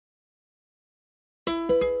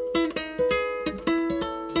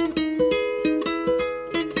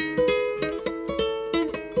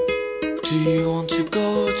Do you want to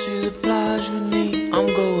go to the plage with me? I'm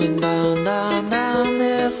going down, down, down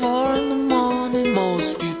there 4 in the morning.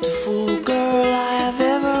 Most beautiful girl I have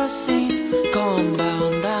ever seen. Come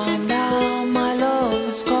down, down, down, my love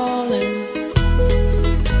is calling.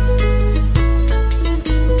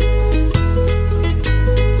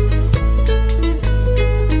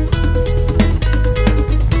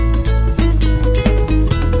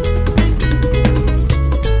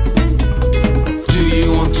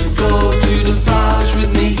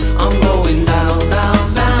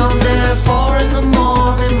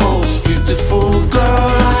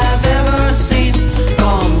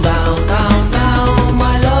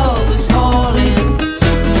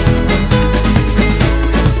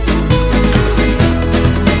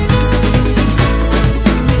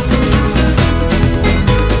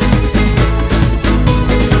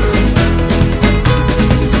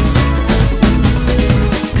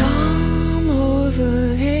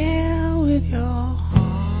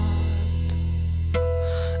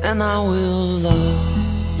 And I will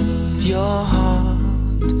love your heart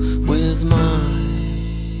with mine.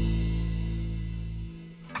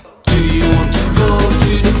 Do you want to go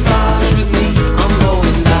to the plage with me? I'm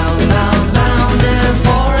going down, down, down there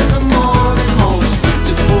 4 in the morning. Most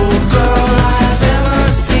beautiful girl I have ever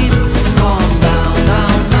seen. Come down,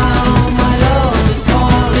 down, down, my love is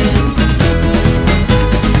calling.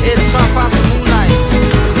 It's our fast moonlight.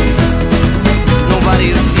 Nobody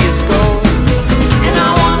to see us go.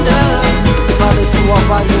 To walk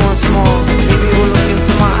by you once more, maybe you'll look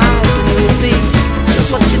into my eyes and you'll see just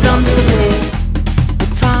what you done to me. The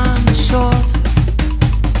time is short,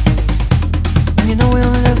 and you know we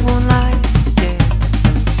only live one life,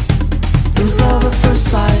 yeah. It was love at first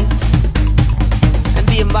sight, and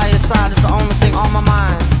being by your side is the only thing on my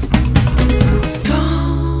mind.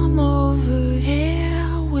 Come over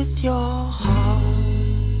here with your heart,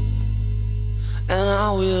 and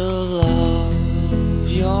I will